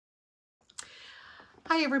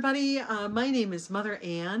Hi everybody, my name is Mother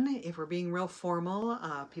Ann. If we're being real formal,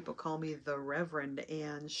 people call me the Reverend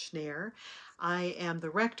Ann Schneer. I am the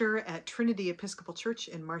rector at Trinity Episcopal Church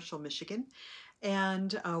in Marshall, Michigan,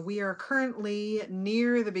 and we are currently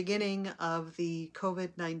near the beginning of the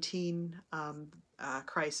COVID-19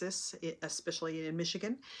 crisis, especially in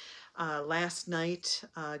Michigan. Last night,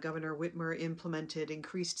 Governor Whitmer implemented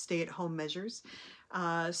increased stay-at-home measures.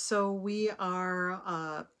 So we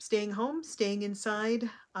are staying home, staying inside,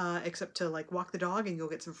 except to like walk the dog and go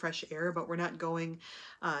get some fresh air, but we're not going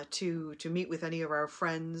to meet with any of our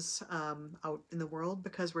friends out in the world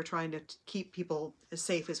because we're trying to keep people as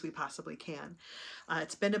safe as we possibly can.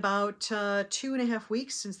 It's been about 2.5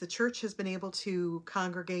 weeks since the church has been able to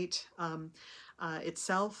congregate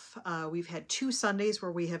itself. We've had 2 Sundays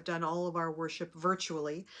where we have done all of our worship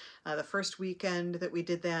virtually. The first weekend that we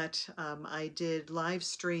did that, I did live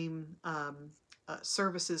stream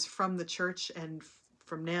services from the church, and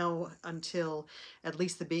from now until at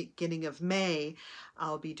least the beginning of May,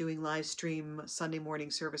 I'll be doing live stream Sunday morning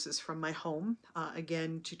services from my home,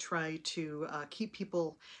 again to try to keep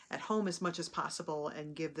people at home as much as possible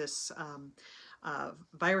and give this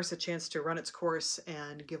virus a chance to run its course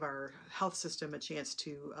and give our health system a chance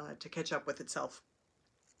to catch up with itself,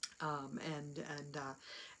 and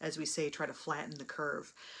as we say, try to flatten the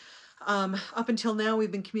curve. Up until now,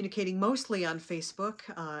 we've been communicating mostly on Facebook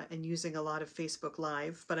and using a lot of Facebook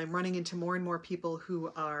Live, but I'm running into more and more people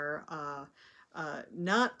who are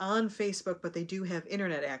not on Facebook, but they do have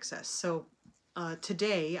internet access. So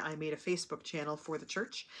today I made a Facebook channel for the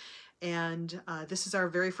church, and this is our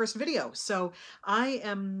very first video. So I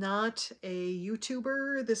am not a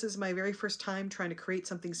YouTuber. This is my very first time trying to create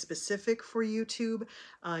something specific for YouTube.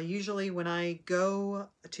 Usually when I go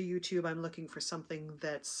to YouTube, I'm looking for something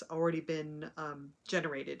that's already been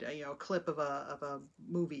generated, a clip of a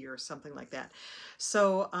movie or something like that.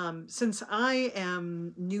 So since I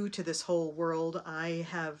am new to this whole world, I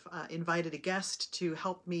have invited a guest to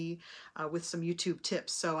help me with some YouTube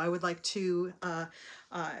tips. So I would like to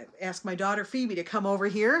ask my daughter Phoebe to come over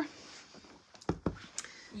here.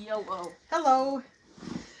 Yo-o. Hello.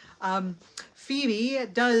 Phoebe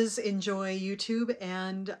does enjoy YouTube,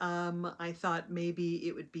 and I thought maybe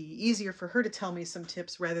it would be easier for her to tell me some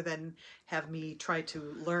tips rather than have me try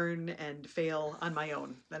to learn and fail on my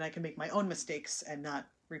own. Then I can make my own mistakes and not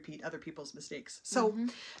repeat other people's mistakes. So,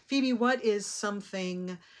 Phoebe, what is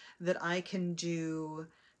something that I can do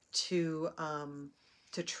to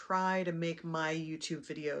try to make my YouTube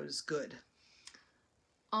videos good?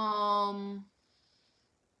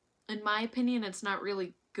 In my opinion, it's not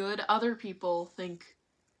really good. Other people think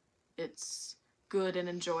it's good and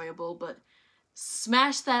enjoyable, but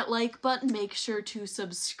smash that like button, make sure to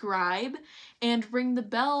subscribe, and ring the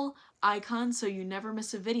bell icon so you never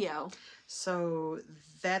miss a video. So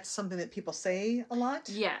that's something that people say a lot?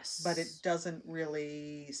 Yes. But it doesn't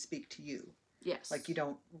really speak to you? Yes. Like you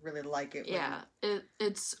don't really like it? Yeah,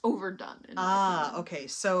 it's overdone in my opinion. Okay.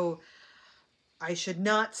 So I should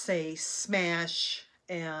not say smash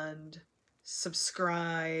and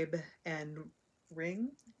subscribe and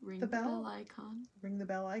ring the bell icon. Ring the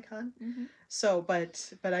bell icon. So,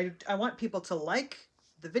 but I want people to like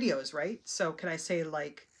the videos, right? So can I say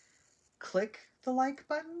like, click the like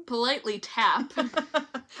button? Politely tap.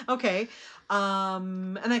 Okay.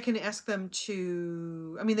 And I can ask them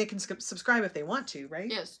to, I mean, they can subscribe if they want to, right?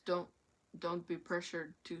 Yes, don't be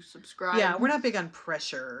pressured to subscribe. Yeah, we're not big on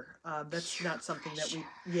pressure. That's not something that we,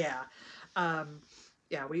 yeah.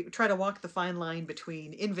 Yeah, we try to walk the fine line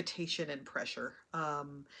between invitation and pressure.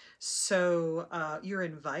 So you're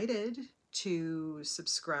invited to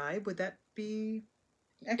subscribe. Would that be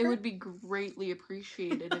accurate? It would be greatly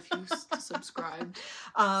appreciated if you subscribed.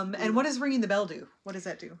 And what does ringing the bell do? What does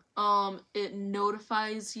that do? It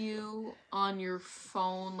notifies you on your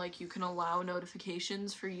phone, like you can allow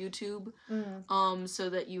notifications for YouTube, so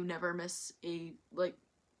that you never miss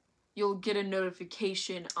you'll get a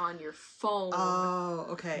notification on your phone. Oh,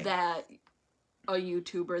 okay. That a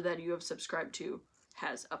YouTuber that you have subscribed to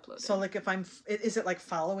has uploaded. So like if is it like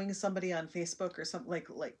following somebody on Facebook or something,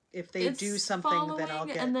 like if they do something, then I'll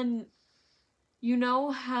get... And then you know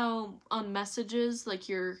how on messages, like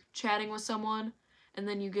you're chatting with someone and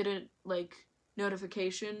then you get a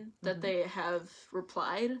notification that they have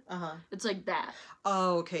replied? It's like that.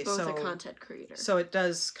 Oh, okay. Both a content creator. So it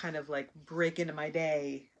does kind of like break into my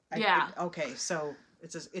day. Okay, so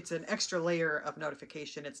it's an extra layer of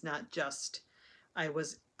notification. It's not just I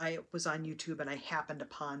was on YouTube and I happened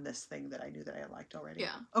upon this thing that I knew that I liked already.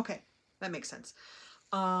 Yeah. Okay, that makes sense.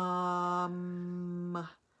 Oh,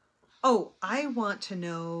 I want to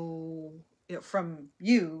know from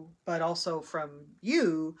you, but also from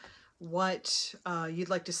you, what you'd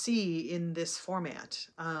like to see in this format.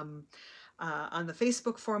 On the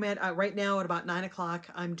Facebook format, right now at about 9 o'clock,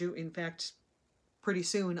 in fact, pretty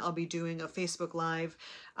soon I'll be doing a Facebook Live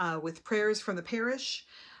with prayers from the parish,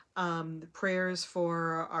 prayers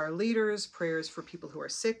for our leaders, prayers for people who are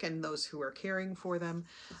sick and those who are caring for them.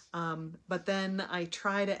 But then I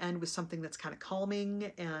try to end with something that's kind of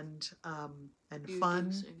calming and You fun.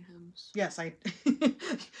 do sing hymns. Yes, I.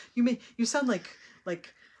 You sound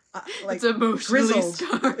like It's emotionally grizzled.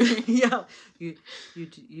 scarring. Yeah, you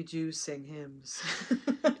do sing hymns.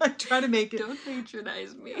 I try to make it. Don't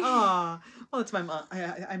patronize me. Ah, well, it's my mom.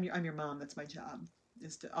 I'm your mom. That's my job.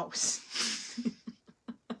 Is to always.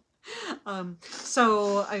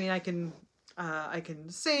 So I mean, I can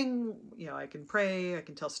sing. I can pray. I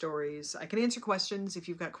can tell stories. I can answer questions if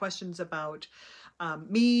you've got questions about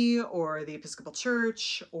me or the Episcopal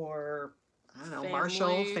Church or I don't know,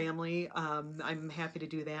 Marshall family. I'm happy to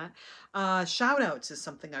do that. Shout outs is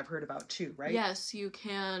something I've heard about too, right? Yes, you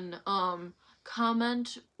can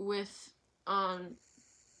comment with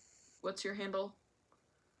what's your handle?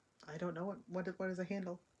 I don't know what is a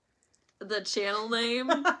handle. The channel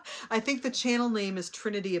name? I think the channel name is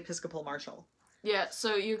Trinity Episcopal Marshall. Yeah,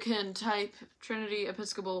 so you can type Trinity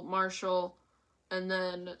Episcopal Marshall and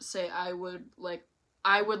then say I would like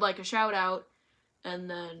a shout out, and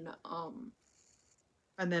then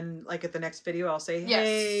like at the next video I'll say,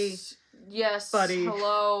 hey, yes, buddy,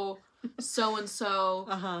 hello, so and so,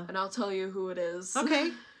 uh-huh, and I'll tell you who it is.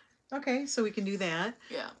 Okay, so we can do that.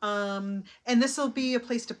 Yeah. And this will be a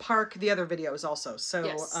place to park the other videos also. So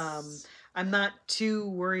yes. I'm not too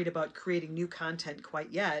worried about creating new content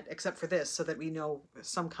quite yet, except for this, so that we know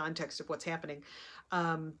some context of what's happening.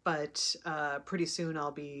 But pretty soon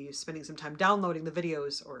I'll be spending some time downloading the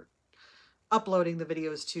videos or uploading the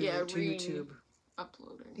videos to YouTube.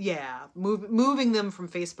 Uploading. Yeah, moving them from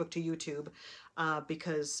Facebook to YouTube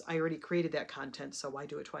because I already created that content, so why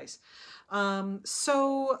do it twice?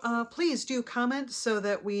 So please do comment so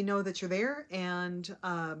that we know that you're there, and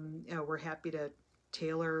we're happy to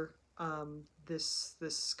tailor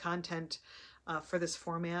this content for this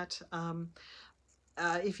format.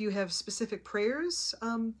 If you have specific prayers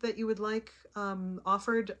that you would like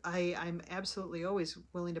offered, I'm absolutely always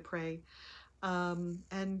willing to pray.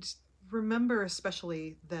 And remember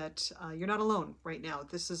especially that you're not alone right now.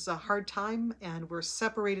 This is a hard time and we're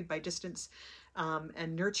separated by distance,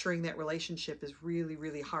 and nurturing that relationship is really,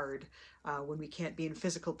 really hard when we can't be in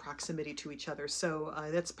physical proximity to each other. So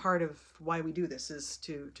that's part of why we do this, is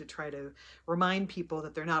to try to remind people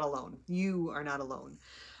that they're not alone. You are not alone.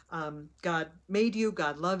 God made you,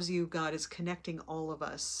 God loves you, God is connecting all of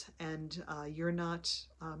us, and you're not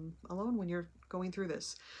alone when you're going through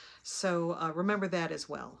this. So remember that as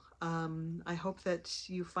well. I hope that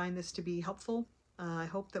you find this to be helpful. I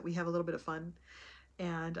hope that we have a little bit of fun.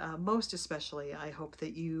 And most especially, I hope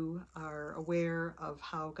that you are aware of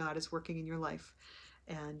how God is working in your life,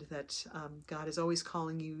 and that God is always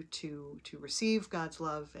calling you to receive God's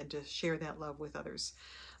love and to share that love with others.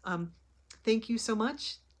 Thank you so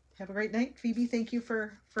much. Have a great night. Phoebe, thank you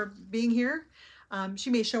for being here.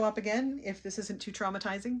 She may show up again if this isn't too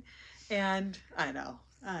traumatizing. And I know.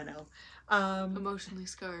 Emotionally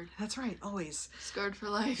scarred. That's right, always. Scarred for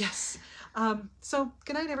life. Yes. So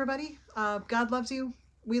good night, everybody. God loves you.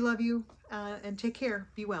 We love you. And take care.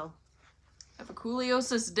 Be well. Have a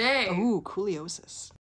cooliosis day. Oh, cooliosis.